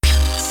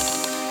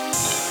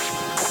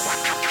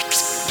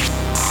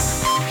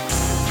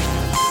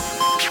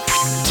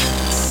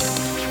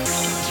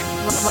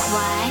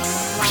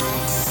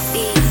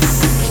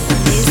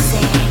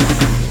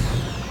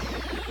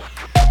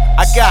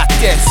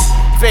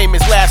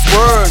famous last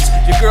words.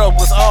 Your girl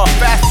was all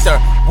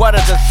faster. What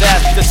a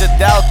disaster to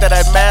doubt that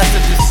I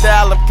mastered your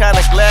style. I'm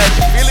kinda glad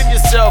you're feeling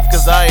yourself,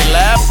 cause I ain't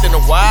laughed in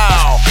a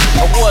while.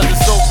 I wasn't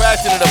so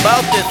passionate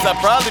about this, I'd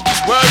probably be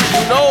worried,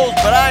 who knows?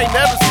 But I ain't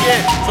never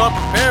scared, so I'm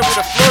prepared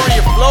with a flurry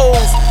of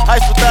flows.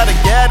 Heist without a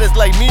gad is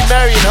like me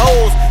marrying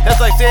hoes. That's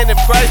like saying if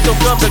Christ don't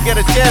come, they'll get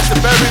a chance to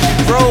bury me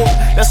bro.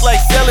 That's like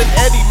selling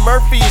Eddie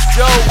Murphy a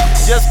show.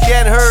 Just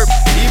can't hurt,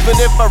 even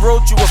if I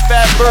wrote you a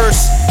fat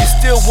verse. You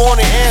still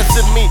wanna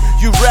answer me,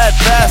 you rat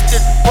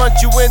bastard.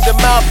 Punch you in the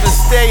mouth and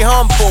stay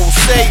humble.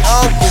 Say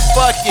uncle,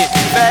 fuck it,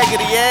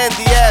 faggoty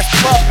Andy ass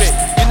puppet.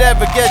 You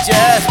never get your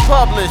ass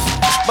published.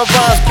 My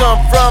rhymes come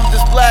from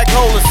this black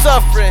hole of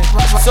suffering,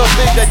 so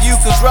big that you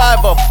could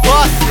drive a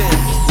bus in.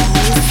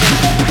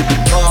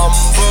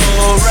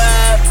 Mumble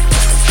rap,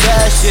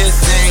 that shit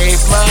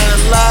saved my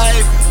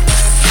life.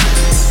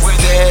 Where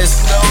there's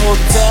no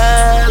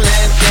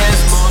talent,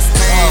 there's more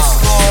space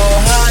for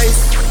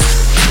heist.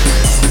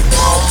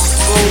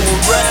 Mumble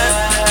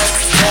rap,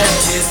 that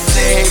shit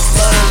saved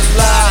my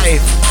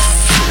life.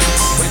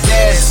 Where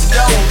there's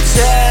no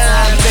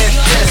talent,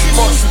 there's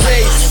more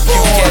space for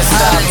heist. You can't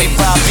stop me,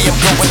 Bobby, I'm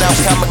going out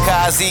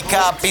kamikaze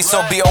copy.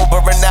 So be over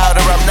and out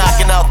or I'm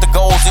knocking out the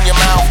goals in your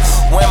mouth.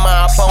 When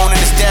my opponent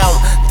is down,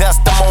 that's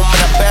the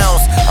moment I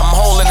bounce. I'm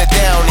holding it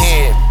down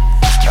here.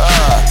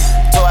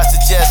 So I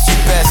suggest you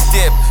best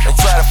dip and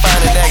try to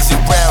find an exit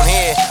round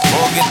here,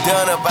 or get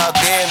done about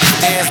there in the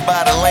stairs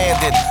by the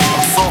landing.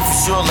 I'm so for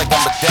sure like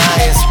I'ma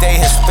die and stay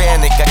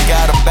Hispanic. I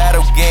got a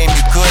battle game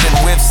you couldn't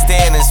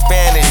withstand in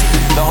Spanish.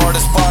 The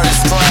hardest part is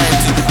trying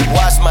to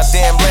watch my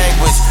damn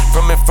language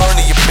from in front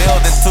of your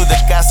building to the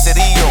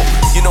caserío.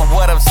 You know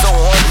what, I'm so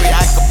hungry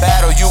I could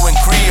battle you in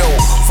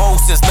Creole.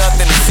 Folks, there's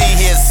nothing to see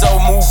here, so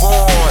move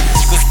on.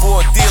 Cause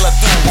for a deal I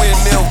do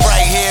windmill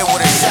right here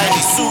with a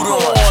shiny suit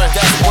on.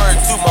 That's word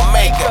to my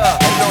maker,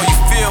 I know you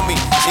feel me.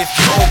 If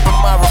you open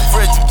my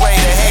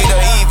refrigerator, hate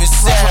or even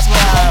sad,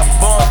 my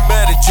born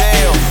better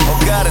jail, or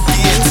got a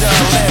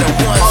DHL letter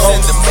once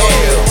in the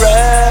mail.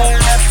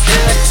 Rap,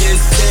 that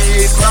just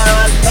saved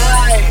my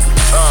life.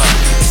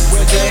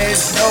 Where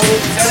there's no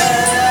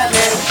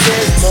talent,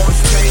 there's more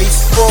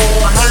space for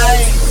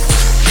hype.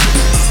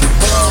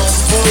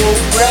 Mumble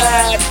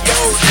rap, yo,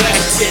 that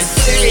just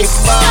saved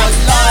my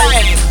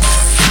life.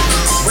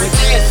 Where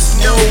there's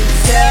no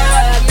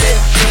talent,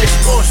 there's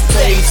more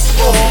space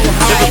for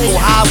hype. Lyrical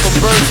hollow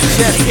burst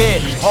chest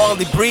hit,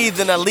 hardly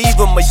breathing, I leave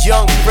him a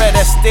young Fred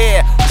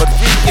Astaire. But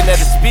reeking at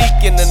his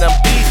speaking and I'm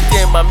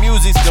beastin'. My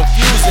music's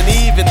confusing,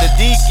 even the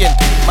deacon.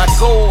 My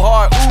cold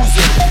heart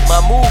oozing,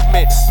 my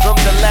movement from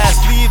the last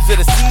leaves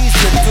of the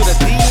season to the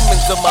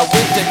demons of my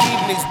winter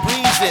evenings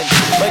breezing.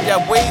 But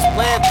Yahweh's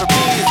plan for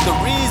me is the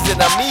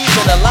reason I'm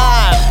even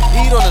alive.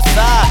 Heat on the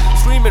side,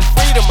 screaming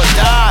freedom or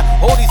die.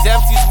 All these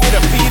MCs with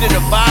a beat and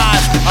a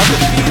vibe. I'll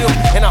defeat him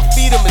and I'll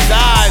feed him his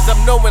eyes.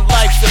 I'm knowing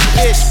life's a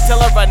bitch,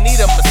 tell her I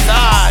need a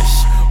massage.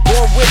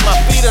 Born with my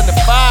feet on the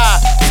fire,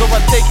 so I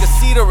take a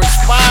seat or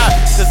inspire.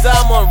 Cause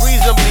I'm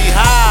unreasonably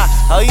high,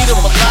 I'll eat 'em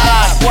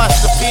alive. Watch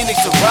the phoenix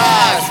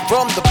arise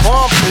from the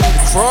bump in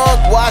the trunk.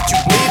 Watch you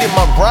bleed in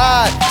my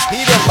ride.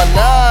 Heat on my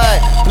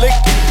nine, blick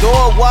the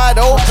door wide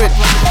open.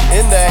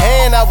 In the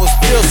hand I was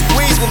still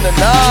squeezing the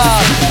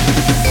knob.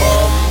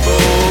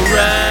 Mumble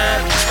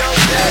rap,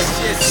 that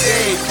shit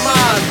saved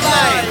my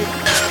life.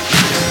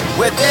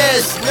 Where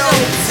there's no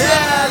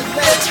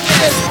talent,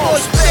 there's more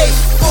space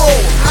for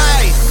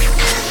hype.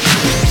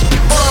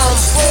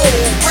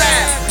 Mumble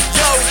rap,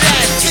 yo,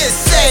 that shit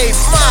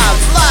saved my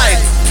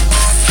life.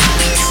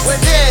 Where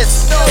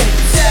there's no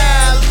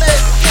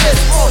talent,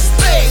 there's more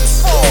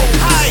space for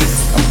hype.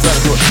 I'm trying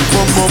to do it.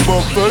 My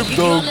faith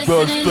don't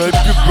back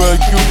you,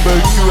 break you,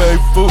 make you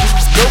hateful.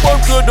 No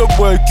one's gonna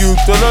break you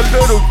till a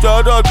little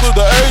shout out to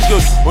the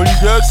angels. When you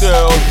get there,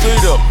 I'll see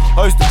them.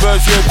 Heist the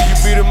best, yeah, till you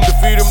beat them,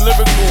 defeat them.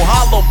 Lyrical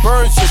hollow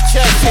burns your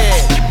chest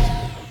head.